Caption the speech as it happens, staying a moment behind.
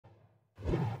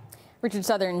Richard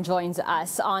Southern joins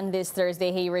us on this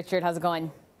Thursday. Hey, Richard, how's it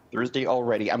going? Thursday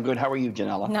already. I'm good. How are you,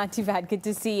 Ginella? Not too bad. Good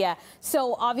to see you.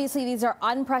 So obviously these are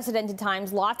unprecedented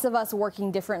times. Lots of us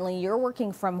working differently. You're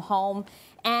working from home.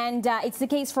 And it's the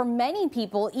case for many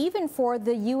people, even for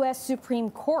the U.S.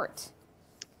 Supreme Court.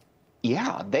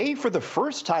 Yeah, they, for the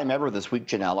first time ever this week,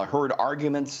 Ginella, heard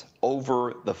arguments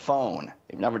over the phone.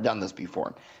 They've never done this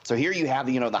before. So here you have,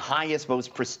 the highest,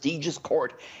 most prestigious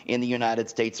court in the United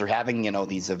States. They're having,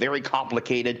 these very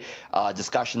complicated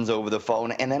discussions over the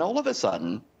phone. And then all of a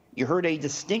sudden, you heard a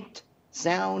distinct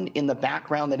sound in the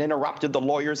background that interrupted the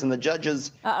lawyers and the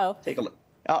judges. Uh-oh. Take a look.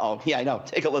 Uh-oh. Yeah, I know.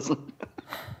 Take a listen.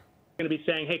 Going to be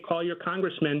saying, hey, call your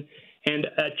congressman and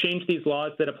change these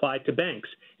laws that apply to banks.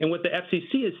 And what the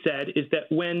FCC has said is that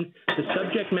when the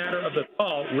subject matter of the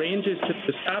call ranges to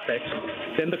the topics,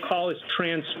 then the call is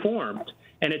transformed.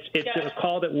 And it's a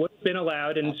call that would have been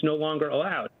allowed and it's no longer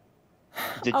allowed.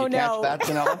 Did you catch that,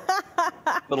 Ginella?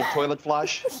 Little toilet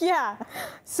flush? Yeah.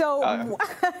 So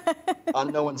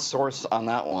unknown source on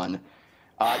that one.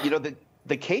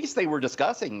 The case they were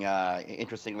discussing,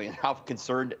 interestingly enough,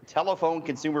 concerned telephone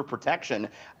consumer protection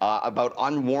about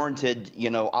unwarranted,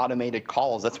 automated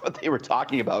calls. That's what they were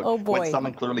talking about. Oh, boy. When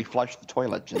someone clearly flushed the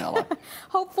toilet, Ginella.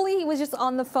 Hopefully he was just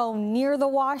on the phone near the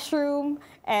washroom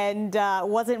and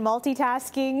wasn't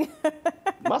multitasking.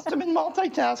 Must have been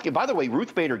multitasking. By the way,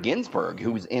 Ruth Bader Ginsburg,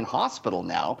 who's in hospital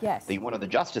now, yes, one of the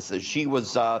justices, she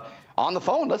was on the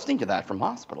phone listening to that from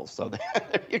hospital. So there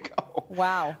you go.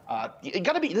 Wow.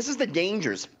 This is the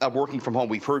dangers of working from home.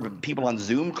 We've heard people on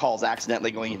Zoom calls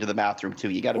accidentally going into the bathroom too.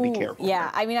 You got to be careful.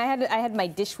 Yeah, I mean, I had my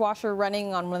dishwasher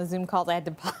running on one of the Zoom calls. I had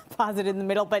to pause it in the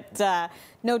middle, but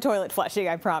no toilet flushing,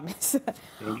 I promise.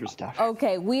 Dangerous stuff.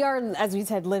 Okay, we are, as we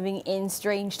said, living in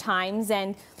strange times,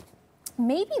 and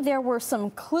maybe there were some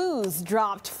clues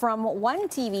dropped from one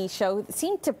TV show that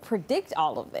seemed to predict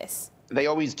all of this. They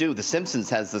always do. The Simpsons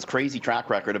has this crazy track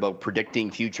record about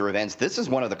predicting future events. This is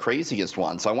one of the craziest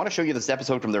ones. So I want to show you this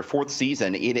episode from their 4th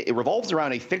season. It revolves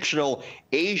around a fictional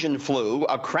Asian flu,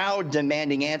 a crowd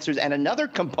demanding answers, and another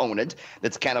component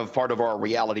that's kind of part of our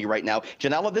reality right now.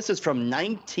 Ginella, this is from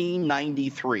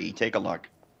 1993. Take a look.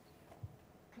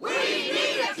 We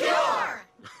need a cure!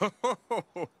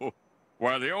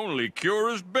 Why, the only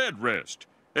cure is bed rest.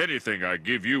 Anything I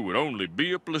give you would only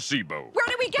be a placebo. Where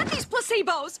do we get these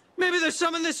placebos? Maybe there's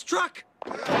some in this truck.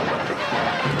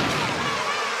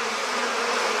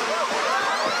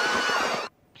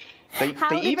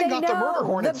 They even got the murder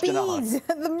hornets, the bees,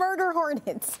 the murder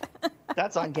hornets.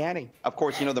 That's uncanny. Of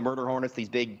course, the murder hornets, these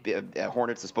big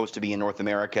hornets are supposed to be in North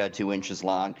America, 2 inches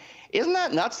long. Isn't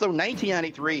that nuts, though?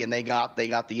 1993, and they got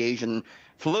the Asian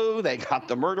flu, they got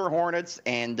the murder hornets,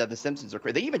 and the Simpsons are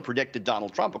crazy. They even predicted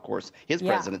Donald Trump, of course, his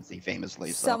presidency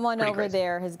famously. So someone over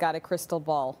there has got a crystal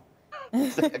ball.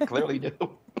 Clearly do.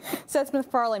 Seth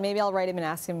MacFarlane, maybe I'll write him and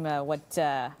ask him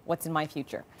what's in my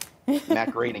future.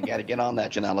 Matt Grading, got to get on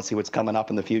that, Janelle. Let's see what's coming up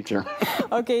in the future.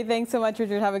 Okay, thanks so much,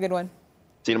 Richard. Have a good one.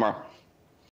 See you tomorrow.